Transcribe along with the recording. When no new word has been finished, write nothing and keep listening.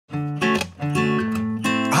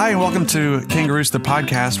Hi, and welcome to Kangaroos, the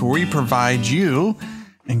podcast where we provide you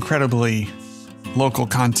incredibly local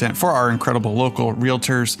content for our incredible local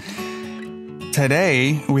realtors.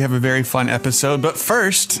 Today, we have a very fun episode, but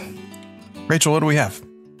first, Rachel, what do we have?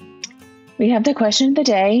 We have the question of the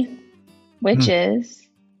day, which is,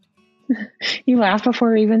 you laugh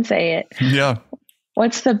before we even say it. Yeah.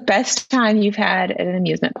 What's the best time you've had at an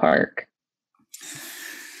amusement park?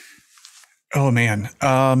 Oh, man.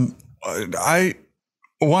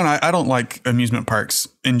 I don't like amusement parks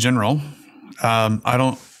in general. I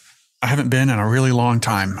haven't been in a really long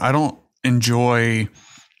time. I don't enjoy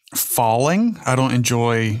falling. I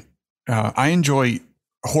enjoy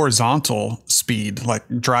horizontal speed, like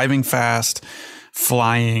driving fast,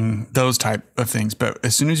 flying, those type of things. But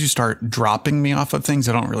as soon as you start dropping me off of things,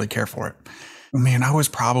 I don't really care for it. Man, I was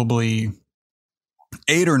probably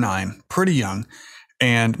 8 or 9, pretty young.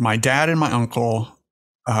 And my dad and my uncle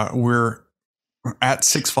were at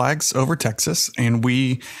Six Flags over Texas, and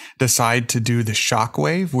we decide to do the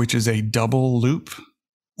Shockwave, which is a double loop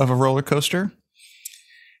of a roller coaster.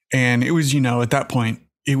 And it was, at that point,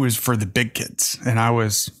 it was for the big kids, and I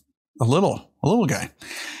was a little guy.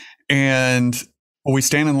 And we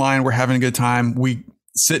stand in line, we're having a good time. We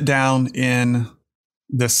sit down in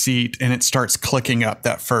the seat, and it starts clicking up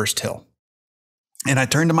that first hill. And I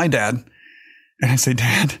turn to my dad, and I say,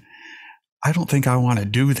 "Dad, I don't think I want to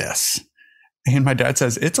do this." And my dad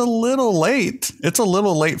says, "It's a little late. It's a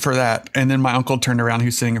little late for that." And then my uncle turned around,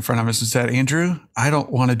 who's sitting in front of us, and said, "Andrew, I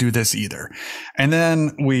don't want to do this either." And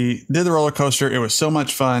then we did the roller coaster. It was so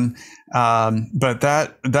much fun. But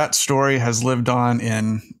that story has lived on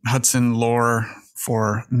in Hudson lore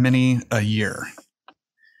for many a year.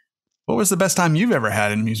 What was the best time you've ever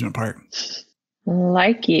had in an amusement park?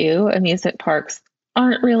 Like you, amusement parks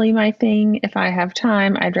aren't really my thing. If I have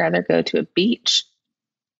time, I'd rather go to a beach.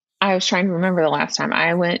 I was trying to remember the last time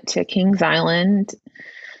I went to Kings Island.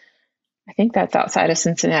 I think that's outside of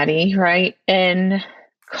Cincinnati, right? In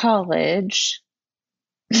college.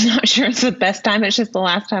 I'm not sure it's the best time. It's just the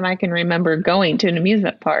last time I can remember going to an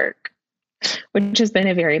amusement park, which has been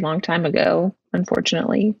a very long time ago,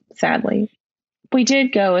 unfortunately, sadly. We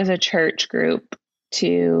did go as a church group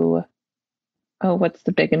to, what's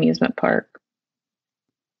the big amusement park?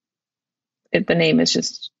 The name is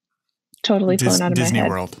just totally flown out of my head. Disney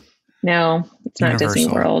World. No, it's not Universal.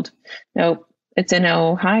 Disney World. Nope. It's in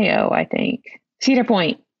Ohio, I think. Cedar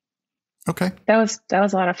Point. Okay. That was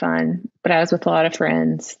a lot of fun, but I was with a lot of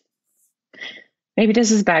friends. Maybe this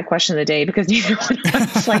is a bad question of the day because neither one of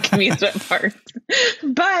us like amusement parks.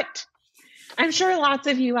 But I'm sure lots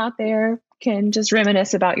of you out there can just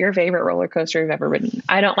reminisce about your favorite roller coaster you've ever ridden.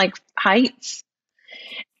 I don't like heights,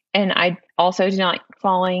 and I also do not like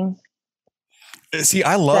falling. See,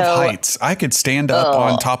 I love heights. I could stand up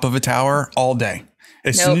on top of a tower all day.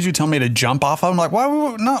 As soon as you tell me to jump off, I'm like, why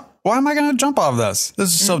am I going to jump off this? This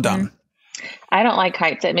is so dumb. I don't like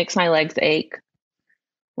heights. It makes my legs ache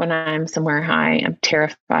when I'm somewhere high. I'm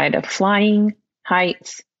terrified of flying,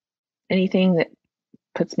 heights, anything that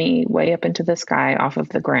puts me way up into the sky off of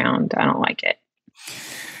the ground. I don't like it.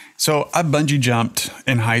 So I bungee jumped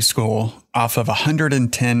in high school off of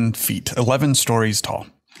 110 feet, 11 stories tall.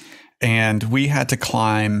 And we had to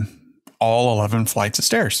climb all 11 flights of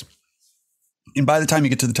stairs. And by the time you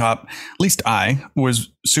get to the top, at least I was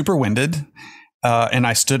super winded. And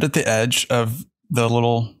I stood at the edge of the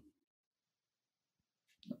little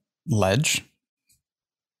ledge.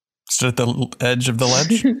 Stood at the edge of the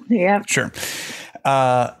ledge? Yeah. Sure.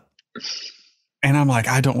 And I'm like,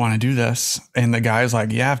 I don't want to do this. And the guy's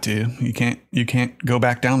like, you have to. You can't go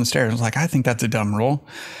back down the stairs. I was like, I think that's a dumb rule.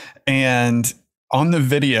 And on the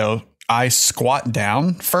video, I squat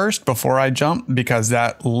down first before I jump because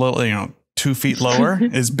that little, 2 feet lower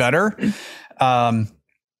is better. But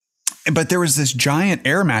there was this giant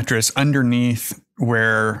air mattress underneath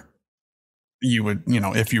where you would,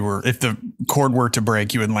 if the cord were to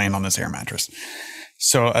break, you would land on this air mattress.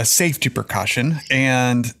 So a safety precaution.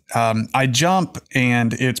 And I jump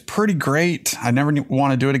and it's pretty great. I never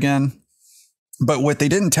want to do it again. But what they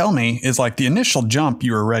didn't tell me is like the initial jump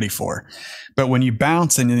you were ready for. But when you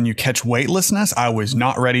bounce and then you catch weightlessness, I was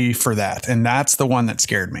not ready for that. And that's the one that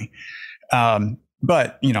scared me.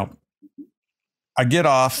 But, I get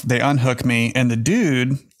off, they unhook me, and the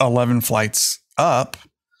dude 11 flights up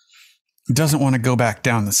doesn't want to go back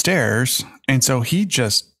down the stairs. And so he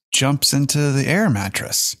just jumps into the air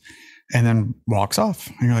mattress and then walks off.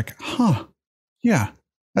 And you're like, yeah,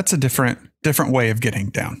 that's a different way of getting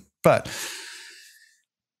down. But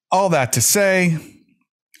all that to say,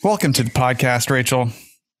 welcome to the podcast, Rachel.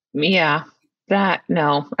 Yeah,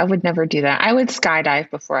 no, I would never do that. I would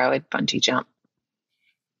skydive before I would bungee jump.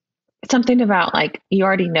 something about like you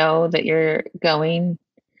already know that you're going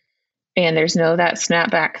and there's no that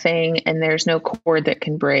snapback thing and there's no cord that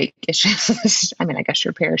can break. It's just, I mean, I guess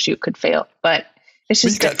your parachute could fail, but it's But you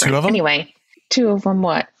just got different. two of them. Anyway, two of them,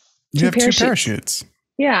 what? You have two parachutes.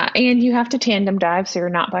 Yeah. And you have to tandem dive. So you're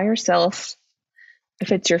not by yourself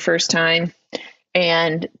if it's your first time.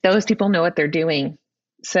 And those people know what they're doing.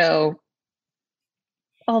 So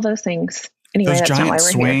all those things. Anyway, Those that's giant not why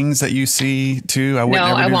we're swings here. that you see too. I would No,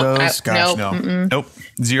 never I do won't. those. Gosh, nope, no. mm-mm. Nope.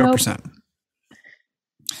 0%. Nope.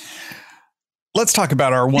 Let's talk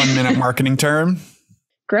about our 1 minute marketing term.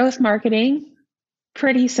 Growth marketing.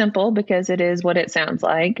 Pretty simple because it is what it sounds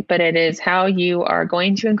like, but it is how you are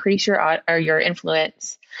going to increase your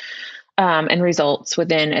influence and results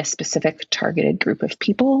within a specific targeted group of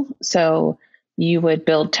people. So you would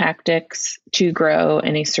build tactics to grow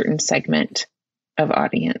in a certain segment of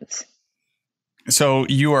audience. So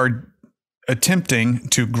you are attempting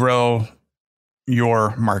to grow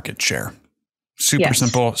your market share. Super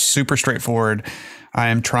simple, super straightforward. I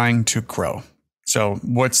am trying to grow. So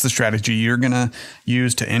what's the strategy you're going to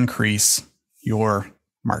use to increase your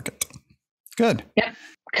market? Good. Yeah.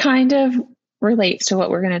 Kind of relates to what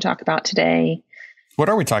we're going to talk about today. What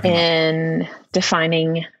are we talking about? In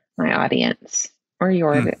defining my audience or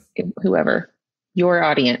whoever, your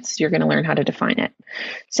audience, you're going to learn how to define it.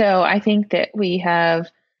 So I think that we have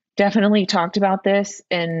definitely talked about this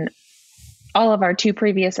in all of our 2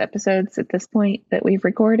 previous episodes at this point that we've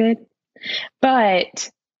recorded,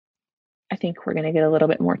 but I think we're going to get a little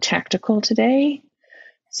bit more tactical today.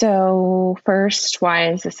 So first,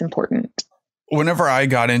 why is this important? Whenever I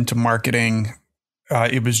got into marketing,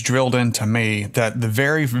 it was drilled into me that the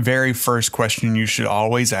very, very first question you should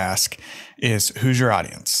always ask is, who's your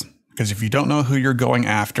audience? Because if you don't know who you're going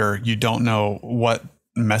after, you don't know what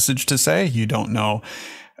message to say. You don't know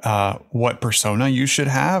what persona you should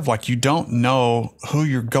have. Like, you don't know who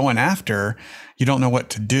you're going after. You don't know what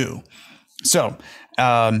to do. So,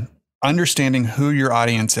 understanding who your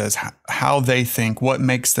audience is, how they think, what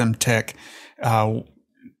makes them tick,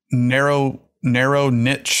 narrow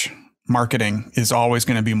niche marketing is always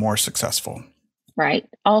going to be more successful. Right.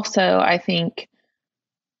 Also, I think,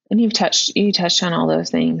 and you touched on all those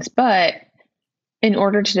things, but in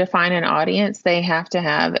order to define an audience, they have to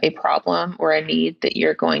have a problem or a need that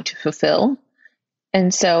you're going to fulfill.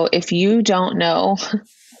 And so if you don't know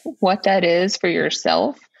what that is for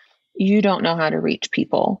yourself, you don't know how to reach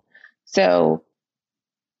people. So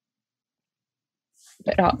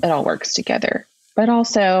it all works together. But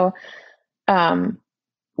also,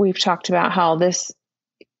 we've talked about how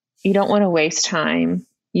you don't want to waste time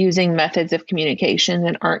using methods of communication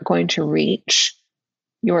that aren't going to reach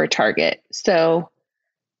your target. So,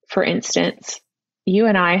 for instance, you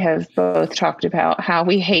and I have both talked about how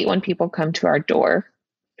we hate when people come to our door.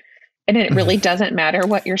 And it really doesn't matter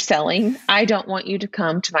what you're selling. I don't want you to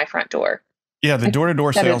come to my front door. Yeah, the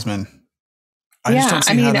door-to-door salesman. I just don't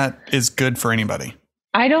see how that is good for anybody.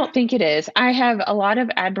 I don't think it is. I have a lot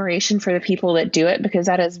of admiration for the people that do it because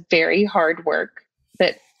that is very hard work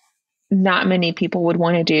that not many people would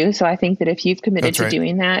want to do. So I think that if you've committed to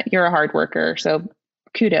doing that, you're a hard worker. So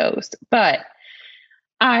kudos. But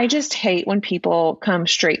I just hate when people come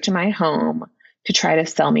straight to my home to try to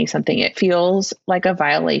sell me something. It feels like a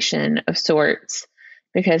violation of sorts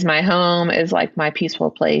because my home is like my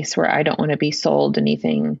peaceful place where I don't want to be sold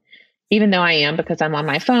anything, even though I am, because I'm on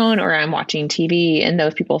my phone or I'm watching TV, and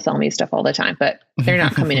those people sell me stuff all the time, but they're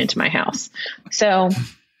not coming into my house. So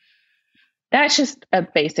that's just a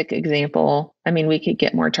basic example. I mean, we could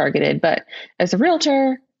get more targeted, but as a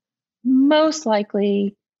realtor, most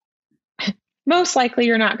likely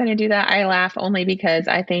you're not going to do that. I laugh only because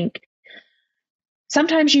I think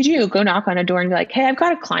sometimes you do go knock on a door and be like, hey, I've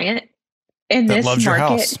got a client in this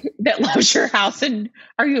market that loves your house. And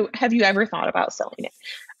have you ever thought about selling it?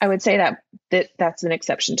 I would say that's an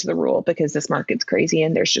exception to the rule because this market's crazy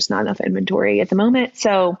and there's just not enough inventory at the moment.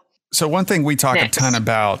 So one thing we talk a ton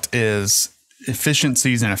about is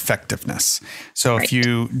efficiencies and effectiveness. So if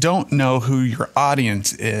you don't know who your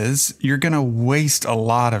audience is, you're going to waste a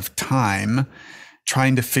lot of time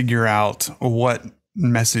trying to figure out what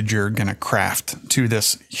message you're going to craft to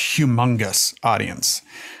this humongous audience,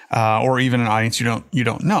 or even an audience you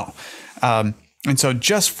don't know. And so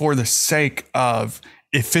just for the sake of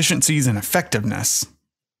efficiencies and effectiveness,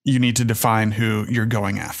 you need to define who you're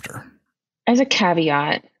going after. As a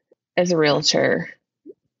caveat, as a realtor,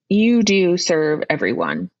 you do serve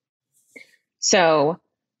everyone. So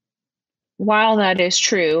while that is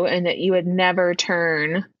true and that you would never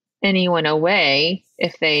turn anyone away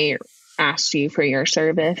if they asked you for your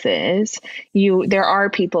services. There are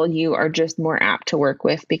people you are just more apt to work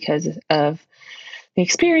with because of the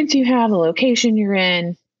experience you have, the location you're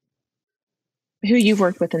in, who you've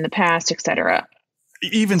worked with in the past, etc.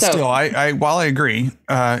 Even still, while I agree,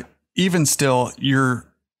 even still, your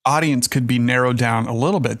audience could be narrowed down a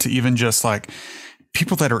little bit to even just like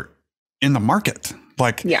people that are in the market.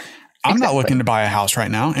 Like, yeah, I'm not looking to buy a house right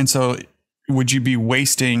now. And so would you be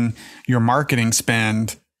wasting your marketing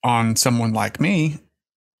spend on someone like me?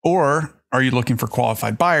 Or are you looking for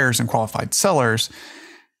qualified buyers and qualified sellers?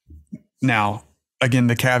 Now, again,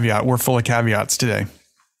 the caveat, we're full of caveats today.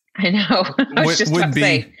 I know. I was just about to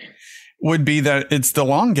say. Would be that it's the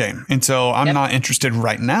long game. And so I'm not interested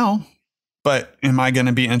right now, but am I going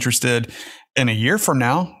to be interested in a year from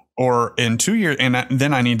now or in 2 years? And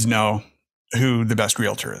then I need to know who the best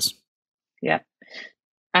realtor is. Yeah.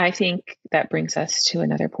 I think that brings us to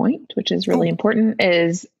another point, which is really important,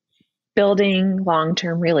 is building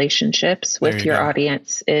long-term relationships with your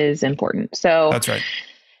audience is important. So that's right.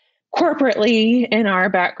 Corporately, in our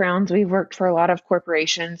backgrounds, we've worked for a lot of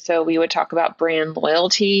corporations. So we would talk about brand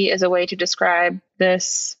loyalty as a way to describe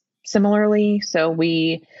this similarly. So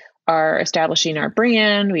we are establishing our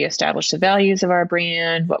brand, we establish the values of our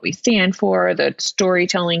brand, what we stand for, the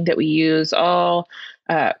storytelling that we use, all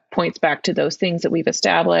points back to those things that we've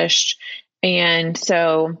established. And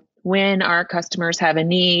so when our customers have a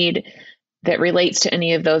need that relates to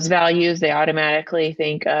any of those values, they automatically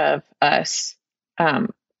think of us.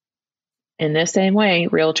 In the same way,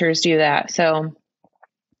 realtors do that. So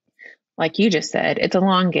like you just said, it's a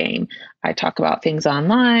long game. I talk about things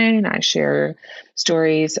online. I share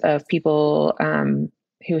stories of people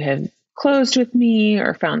who have closed with me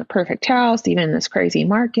or found the perfect house, even in this crazy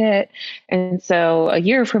market. And so a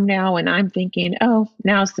year from now, when I'm thinking, oh,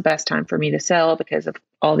 now's the best time for me to sell because of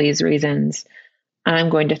all these reasons, I'm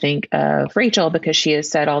going to think of Rachel because she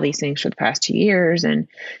has said all these things for the past 2 years and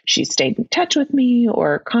she's stayed in touch with me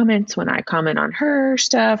or comments when I comment on her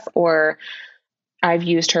stuff, or I've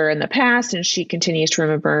used her in the past and she continues to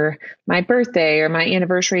remember my birthday or my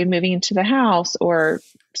anniversary of moving into the house or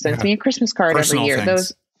sends me a Christmas card every year.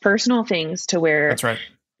 Those personal things to where that's right.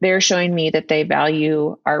 They're showing me that they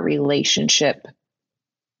value our relationship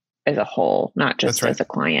as a whole, not just as a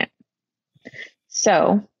client.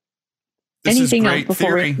 So this anything else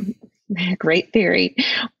before great theory.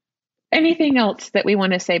 Anything else that we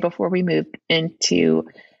want to say before we move into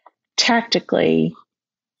tactically,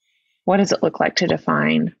 what does it look like to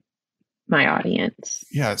define my audience?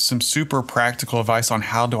 Yeah, some super practical advice on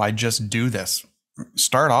how do I just do this.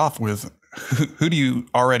 Start off with who do you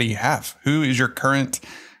already have? Who is your current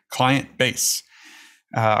client base?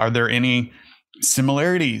 Are there any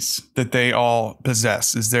similarities that they all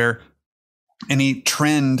possess? Is there any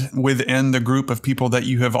trend within the group of people that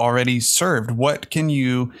you have already served? What can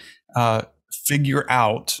you figure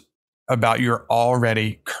out about your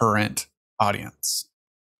already current audience?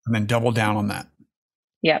 And then double down on that.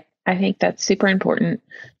 Yep. I think that's super important.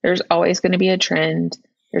 There's always going to be a trend.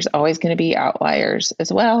 There's always going to be outliers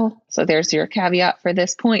as well. So there's your caveat for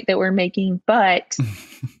this point that we're making. But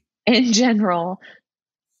in general,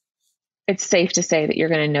 it's safe to say that you're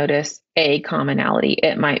going to notice a commonality.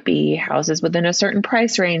 It might be houses within a certain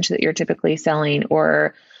price range that you're typically selling,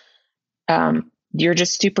 or you're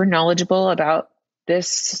just super knowledgeable about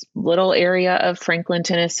this little area of Franklin,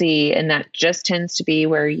 Tennessee, and that just tends to be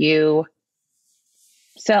where you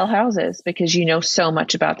sell houses because you know so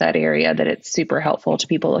much about that area that it's super helpful to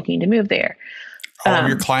people looking to move there. Are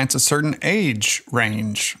your clients a certain age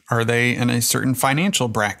range? Are they in a certain financial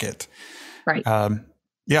bracket? Right.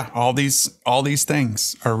 Yeah, all these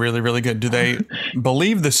things are really, really good. Do they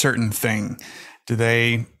believe the certain thing? Do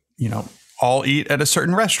they, all eat at a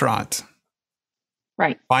certain restaurant?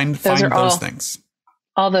 Right. Find those things.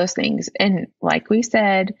 All those things. And like we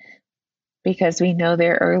said, because we know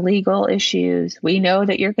there are legal issues, we know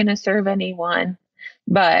that you're going to serve anyone.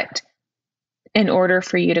 But in order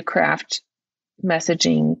for you to craft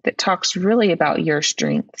messaging that talks really about your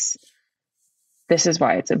strengths, this is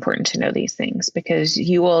why it's important to know these things, because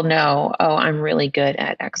you will know, oh, I'm really good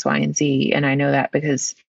at X, Y, and Z. And I know that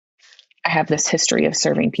because I have this history of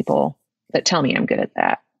serving people that tell me I'm good at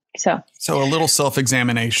that. So a little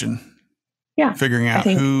self-examination. Yeah. Figuring out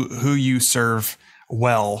who you serve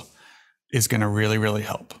well is going to really, really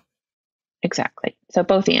help. Exactly. So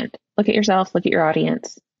both and. Look at yourself, look at your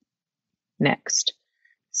audience. Next.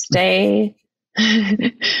 Stay.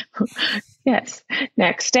 Yes.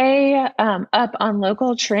 Next, stay up on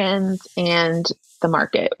local trends and the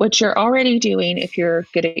market, which you're already doing if you're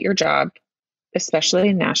good at your job, especially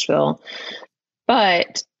in Nashville.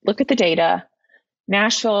 But look at the data.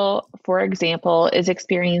 Nashville, for example, is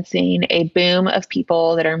experiencing a boom of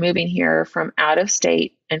people that are moving here from out of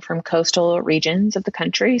state and from coastal regions of the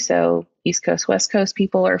country. So, East Coast, West Coast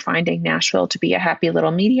people are finding Nashville to be a happy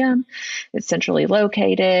little medium. It's centrally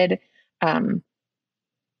located.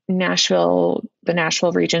 Nashville, the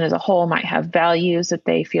Nashville region as a whole, might have values that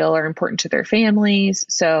they feel are important to their families.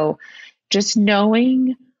 So, just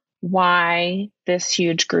knowing why this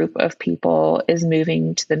huge group of people is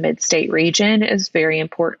moving to the mid-state region is very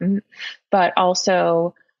important, but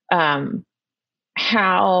also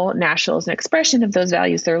how Nashville is an expression of those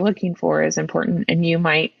values they're looking for is important. And you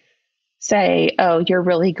might say, oh, you're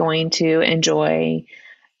really going to enjoy,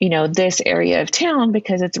 this area of town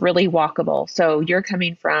because it's really walkable. So you're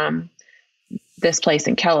coming from this place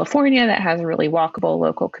in California that has a really walkable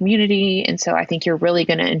local community. And so I think you're really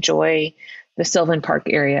going to enjoy the Sylvan Park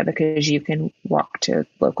area because you can walk to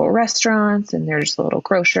local restaurants and there's a little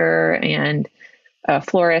grocer and a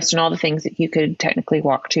florist and all the things that you could technically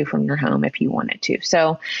walk to from your home if you wanted to.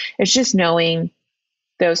 So it's just knowing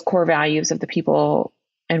those core values of the people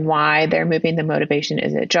and why they're moving. The motivation,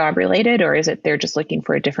 is it job related or is it they're just looking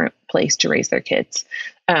for a different place to raise their kids?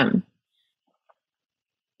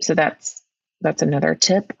 So that's another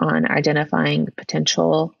tip on identifying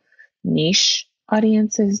potential niche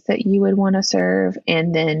audiences that you would want to serve,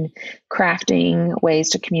 and then crafting ways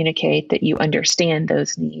to communicate that you understand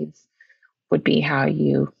those needs would be how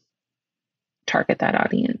you target that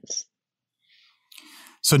audience.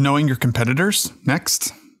 So knowing your competitors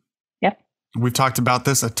next. Yep. We've talked about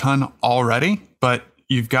this a ton already, but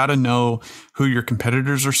you've got to know who your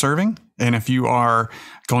competitors are serving. And if you are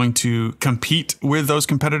going to compete with those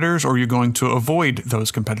competitors or you're going to avoid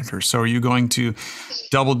those competitors. So are you going to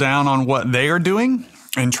double down on what they are doing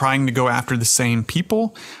and trying to go after the same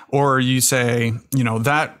people? Or you say,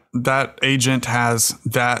 that agent has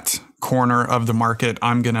that corner of the market.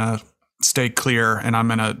 I'm going to stay clear and I'm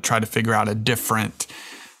going to try to figure out a different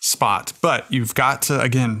spot. But you've got to,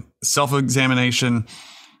 again, self-examination,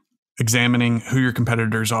 examining who your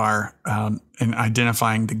competitors are, and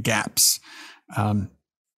identifying the gaps.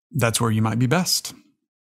 That's where you might be best.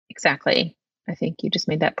 Exactly. I think you just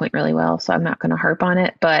made that point really well. So I'm not going to harp on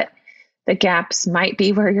it, but the gaps might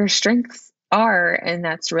be where your strengths are. And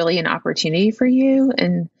that's really an opportunity for you.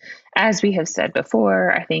 And as we have said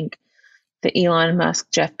before, I think the Elon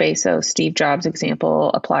Musk, Jeff Bezos, Steve Jobs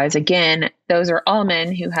example applies again. Those are all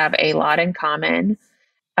men who have a lot in common.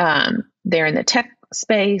 They're in the tech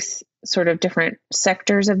space, sort of different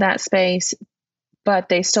sectors of that space, but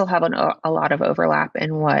they still have a lot of overlap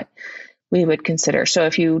in what we would consider. So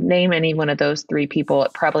if you name any one of those three people,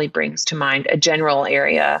 it probably brings to mind a general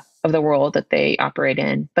area of the world that they operate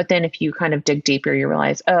in. But then if you kind of dig deeper, you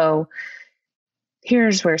realize, oh,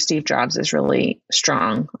 here's where Steve Jobs is really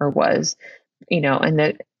strong or was,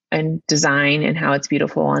 and design and how it's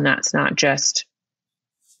beautiful. And that's not just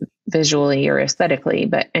visually or aesthetically,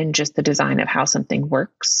 but in just the design of how something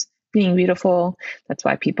works being beautiful. That's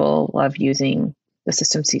why people love using the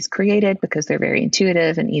systems he's created, because they're very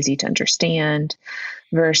intuitive and easy to understand,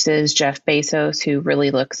 versus Jeff Bezos, who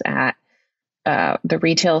really looks at the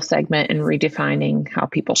retail segment and redefining how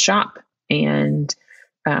people shop and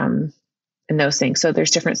those things. So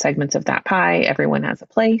there's different segments of that pie. Everyone has a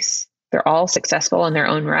place. They're all successful in their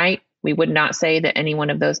own right. We would not say that any one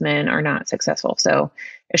of those men are not successful. So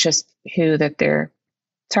it's just who that they're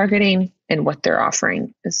targeting and what they're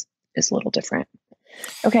offering is a little different.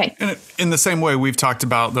 Okay. And in the same way, we've talked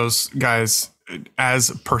about those guys as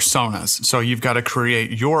personas. So you've got to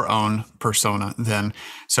create your own persona then.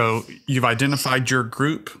 So you've identified your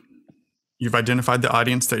group. You've identified the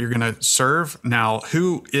audience that you're going to serve. Now,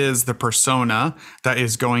 who is the persona that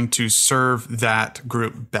is going to serve that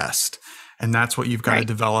group best? And that's what you've got to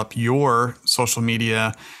develop your social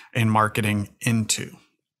media and marketing into.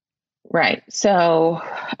 Right. So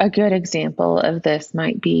a good example of this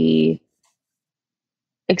might be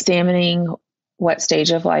examining what stage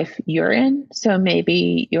of life you're in. So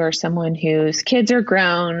maybe you're someone whose kids are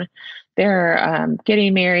grown, they're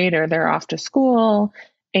getting married, or they're off to school,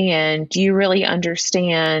 and you really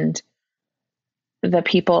understand the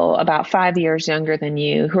people about 5 years younger than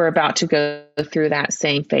you who are about to go through that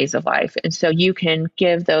same phase of life. And so you can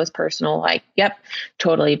give those personal, yep,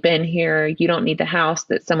 totally been here. You don't need the house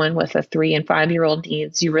that someone with a 3 and 5 year old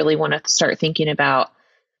needs. You really want to start thinking about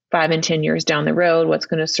 5 and 10 years down the road, what's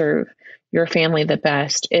going to serve your family the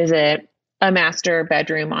best. Is it a master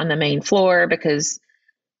bedroom on the main floor because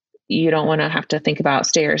you don't want to have to think about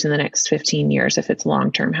stairs in the next 15 years if it's a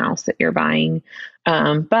long-term house that you're buying.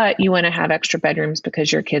 But you want to have extra bedrooms because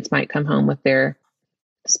your kids might come home with their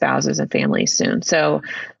spouses and families soon. So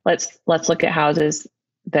let's look at houses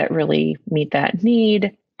that really meet that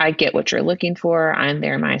need. I get what you're looking for. I'm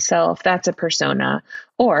there myself. That's a persona.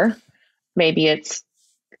 Or maybe it's,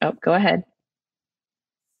 oh, go ahead.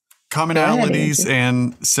 Commonalities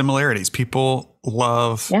and similarities. People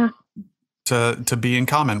love to be in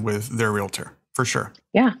common with their realtor, for sure.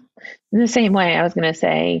 Yeah. In the same way, I was going to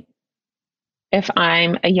say, if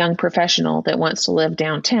I'm a young professional that wants to live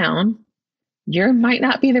downtown, you might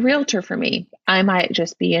not be the realtor for me. I might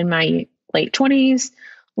just be in my late 20s,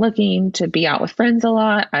 looking to be out with friends a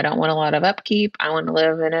lot. I don't want a lot of upkeep. I want to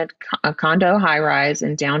live in a condo high rise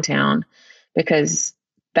in downtown because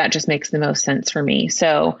that just makes the most sense for me.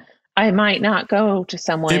 So I might not go to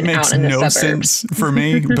someone out in the suburbs. It makes no sense for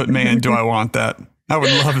me, but man, do I want that. I would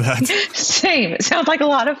love that. Same. It sounds like a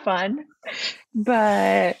lot of fun,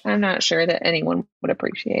 but I'm not sure that anyone would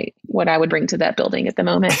appreciate what I would bring to that building at the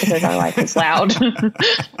moment because our life is loud,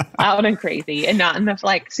 loud and crazy, and not in the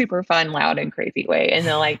like super fun, loud and crazy way. And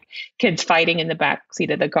the like kids fighting in the back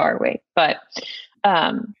seat of the car way. But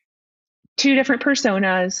two different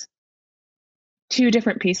personas, two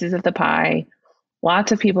different pieces of the pie,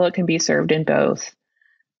 lots of people that can be served in both.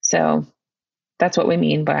 So that's what we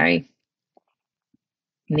mean by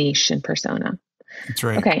niche and persona. That's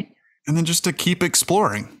right. Okay. And then just to keep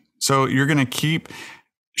exploring. So you're going to keep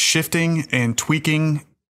shifting and tweaking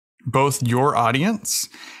both your audience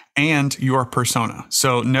and your persona.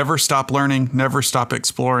 So never stop learning, never stop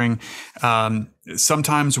exploring.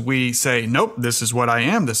 Sometimes we say, nope, this is what I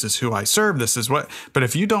am. This is who I serve. This is what, but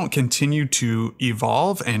if you don't continue to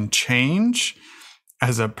evolve and change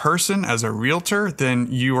as a person, as a realtor, then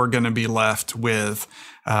you are going to be left with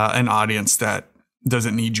an audience that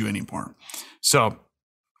doesn't need you anymore. So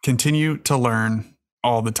continue to learn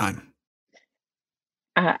all the time.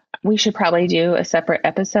 We should probably do a separate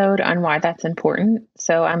episode on why that's important.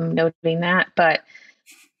 So I'm noting that, but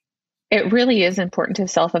it really is important to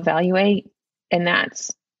self-evaluate. And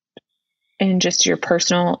that's in just your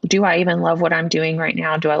personal, do I even love what I'm doing right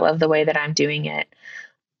now? Do I love the way that I'm doing it?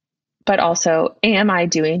 But also, am I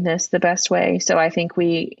doing this the best way? So I think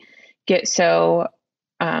we get so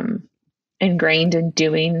ingrained in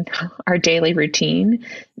doing our daily routine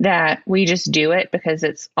that we just do it because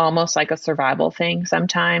it's almost like a survival thing.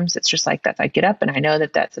 Sometimes it's just like that. I get up and I know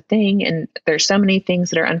that that's a thing. And there's so many things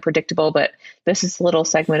that are unpredictable, but this is a little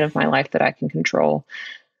segment of my life that I can control.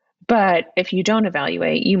 But if you don't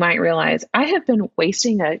evaluate, you might realize I have been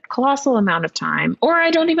wasting a colossal amount of time, or I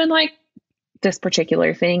don't even like this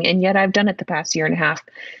particular thing. And yet I've done it the past year and a half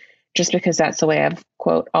just because that's the way I've,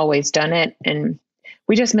 quote, always done it. And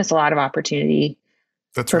we just miss a lot of opportunity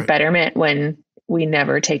for betterment when we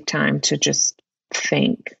never take time to just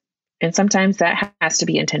think. And sometimes that has to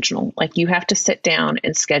be intentional. Like you have to sit down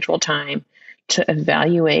and schedule time to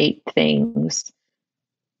evaluate things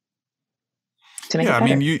to make it better.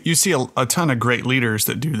 I mean, you see a ton of great leaders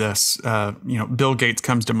that do this. Bill Gates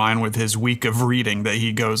comes to mind with his week of reading that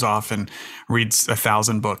he goes off and reads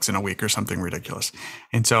 1,000 books in a week or something ridiculous.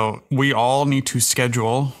 And so we all need to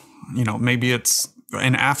schedule, maybe it's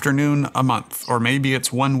an afternoon a month, or maybe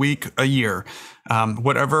it's 1 week a year,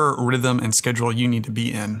 whatever rhythm and schedule you need to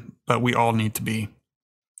be in, but we all need to be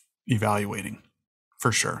evaluating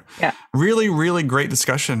for sure. Yeah. Really, really great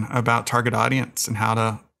discussion about target audience and how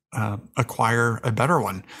to acquire a better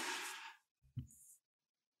one.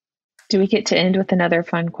 Do we get to end with another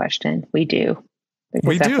fun question? We do.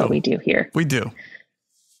 Because that's what we do here. We do.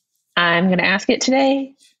 I'm going to ask it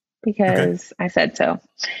today because I said so.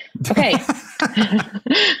 Okay.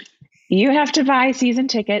 You have to buy season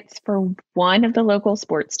tickets for one of the local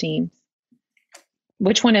sports teams.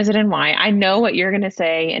 Which one is it and why? I know what you're going to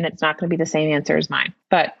say, and it's not going to be the same answer as mine,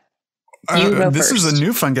 but you go this first. Is a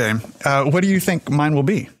new fun game. What do you think mine will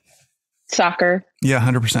be? Soccer. Yeah,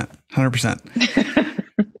 100%. 100%.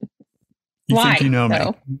 Why? Think you know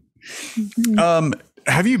me.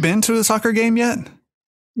 Have you been to a soccer game yet?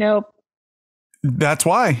 Nope. That's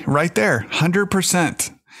why, right there,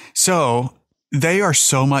 100%. So they are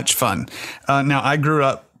so much fun. Now, I grew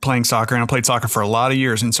up playing soccer, and I played soccer for a lot of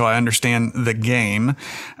years, and so I understand the game.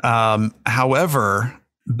 However,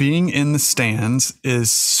 being in the stands is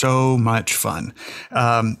so much fun.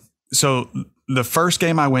 So the first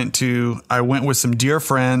game I went with some dear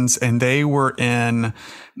friends, and they were in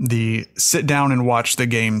the sit down and watch the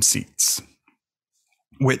game seats,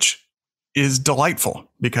 which is delightful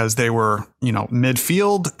because they were,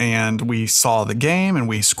 midfield, and we saw the game and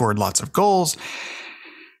we scored lots of goals.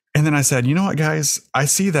 And then I said, you know what, guys, I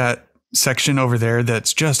see that section over there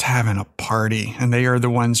that's just having a party, and they are the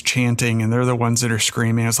ones chanting, and they're the ones that are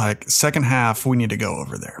screaming. It's like, second half, we need to go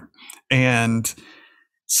over there. And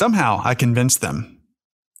somehow I convinced them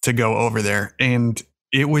to go over there, and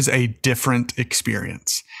it was a different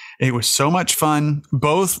experience. It was so much fun.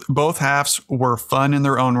 Both halves were fun in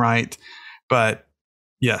their own right, but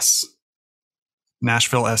yes,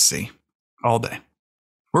 Nashville SC all day.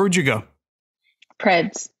 Where would you go?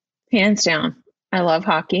 Preds, hands down. I love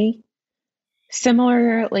hockey.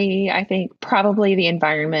 Similarly, I think probably the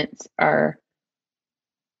environments are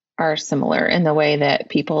similar in the way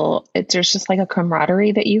that there's just like a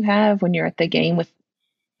camaraderie that you have when you're at the game with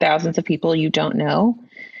thousands of people you don't know.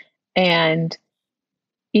 And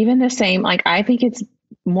even the same, like, I think it's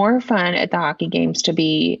more fun at the hockey games to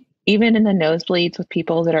be even in the nosebleeds with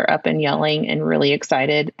people that are up and yelling and really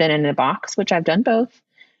excited than in the box, which I've done both.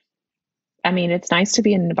 I mean, it's nice to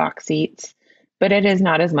be in the box seats, but it is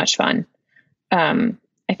not as much fun.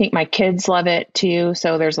 I think my kids love it too.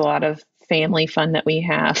 So there's a lot of family fun that we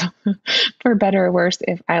have for better or worse.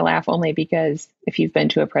 If I laugh only because if you've been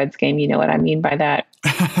to a Preds game, you know what I mean by that.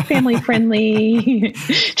 Family friendly.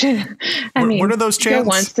 What are those chants? Go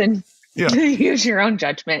once and use your own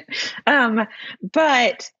judgment.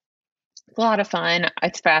 But a lot of fun.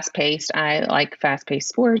 It's fast paced. I like fast paced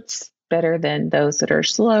sports better than those that are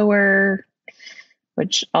slower,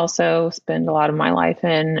 which also spend a lot of my life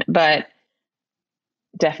in, but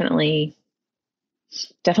definitely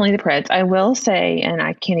the Preds. I will say, and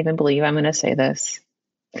I can't even believe I'm going to say this,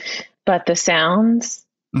 but the Sounds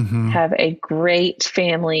have a great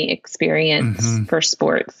family experience for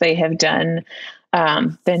sports. They have done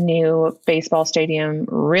the new baseball stadium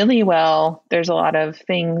really well. There's a lot of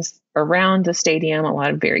things around the stadium, a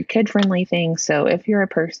lot of very kid-friendly things. So if you're a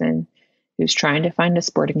person who's trying to find a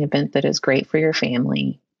sporting event that is great for your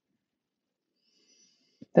family,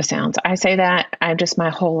 the Sounds. I say that my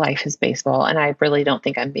whole life is baseball, and I really don't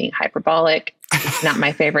think I'm being hyperbolic. It's not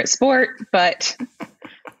my favorite sport, but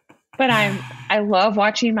I love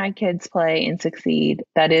watching my kids play and succeed.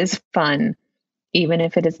 That is fun, even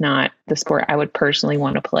if it is not the sport I would personally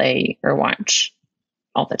want to play or watch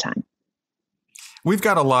all the time. We've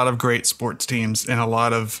got a lot of great sports teams and a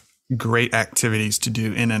lot of great activities to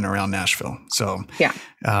do in and around Nashville. So yeah,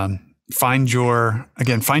 find your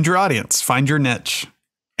audience, find your niche,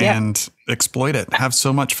 and exploit it. Have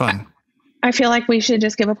so much fun. I feel like we should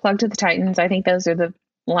just give a plug to the Titans. I think those are the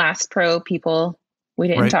last pro people we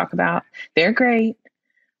didn't talk about. They're great.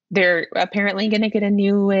 They're apparently going to get a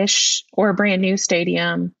newish or brand new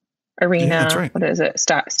stadium, arena. Yeah, that's right. What is it?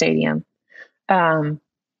 Stadium. I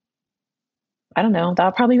don't know.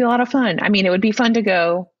 That'll probably be a lot of fun. I mean, it would be fun to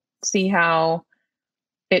go see how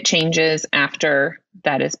it changes after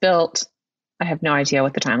that is built. I have no idea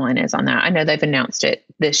what the timeline is on that. I know they've announced it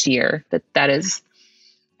this year that is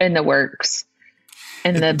in the works.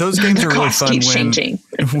 And those games are really fun when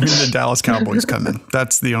the Dallas Cowboys come in.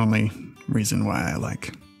 That's the only reason why I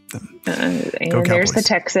like them. And there's the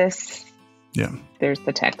Texas. Yeah. There's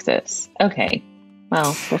the Texas. Okay.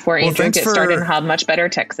 Well, before Andrew gets started on how much better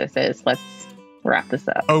Texas is, let's wrap this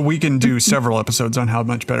up. Oh, we can do several episodes on how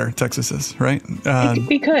much better Texas is, right?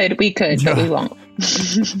 We could, but we won't.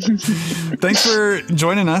 Thanks for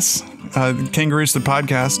joining us. Kangaroos, the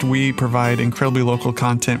podcast. We provide incredibly local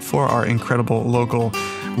content for our incredible local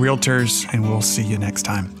realtors, and we'll see you next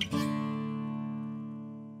time.